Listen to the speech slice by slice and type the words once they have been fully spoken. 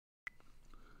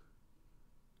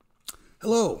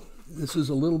Hello, this is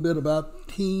a little bit about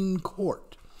teen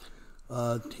court.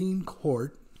 Teen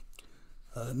court,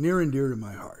 near and dear to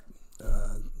my heart.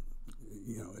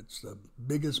 It's the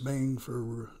biggest bang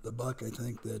for the buck, I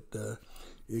think, that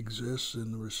exists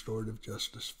in the restorative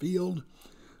justice field.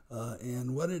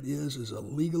 And what it is a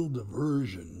legal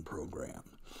diversion program.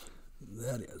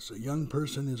 That is, a young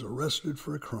person is arrested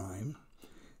for a crime,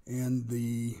 and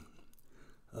the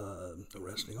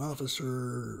arresting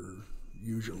officer,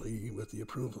 usually with the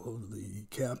approval of the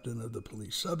captain of the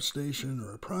police substation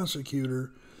or a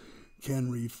prosecutor, can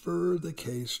refer the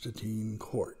case to teen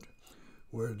court,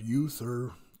 where youth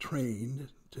are trained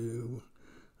to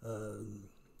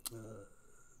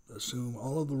assume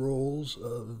all of the roles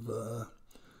of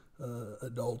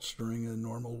adults during a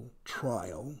normal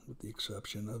trial, with the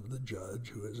exception of the judge,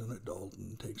 who is an adult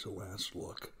and takes a last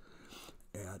look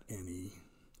at any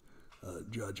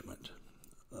judgment.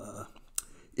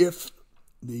 If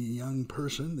the young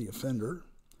person, the offender,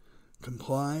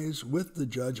 complies with the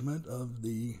judgment of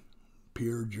the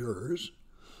peer jurors,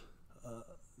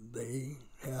 they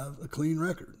have a clean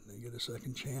record. They get a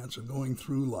second chance of going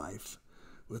through life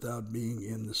without being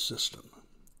in the system.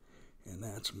 And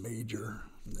that's major.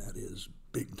 That is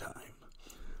big time.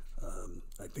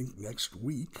 I think next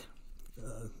week,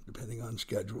 depending on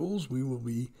schedules, we will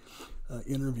be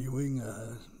interviewing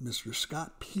Mr.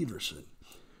 Scott Peterson,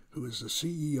 who is the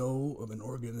CEO of an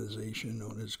organization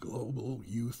known as Global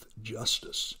Youth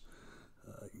Justice.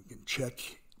 You can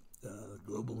check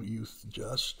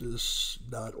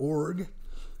globalyouthjustice.org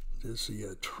to see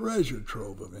a treasure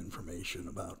trove of information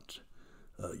about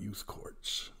youth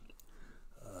courts.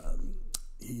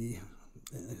 He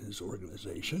and his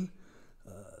organization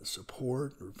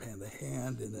support or hand a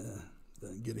hand in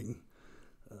getting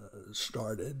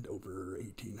started over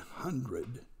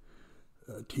 1,800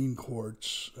 teen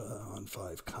courts on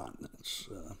 5 continents.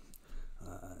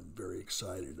 I'm very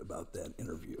excited about that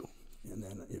interview. And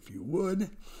then if you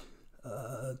would,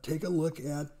 take a look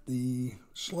at the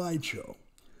slideshow,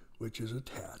 which is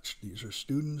attached. These are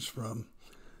students from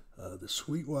the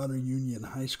Sweetwater Union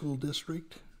High School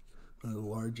District, one of the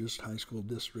largest high school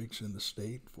districts in the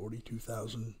state,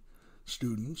 42,000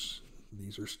 students.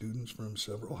 These are students from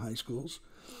several high schools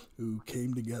who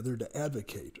came together to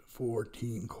advocate for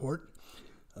teen court.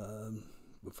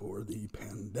 Before the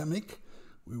pandemic,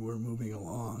 we were moving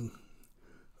along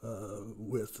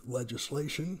with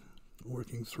legislation,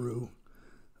 working through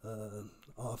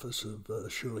Office of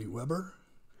Shirley Weber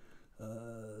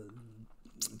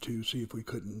to see if we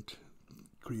couldn't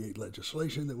create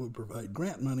legislation that would provide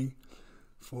grant money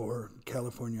for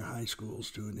California high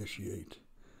schools to initiate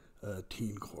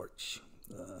teen courts.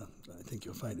 I think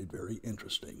you'll find it very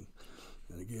interesting.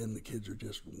 And again, the kids are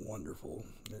just wonderful.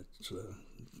 It's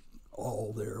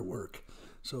all their work.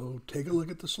 So take a look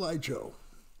at the slideshow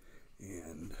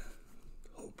and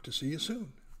hope to see you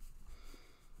soon.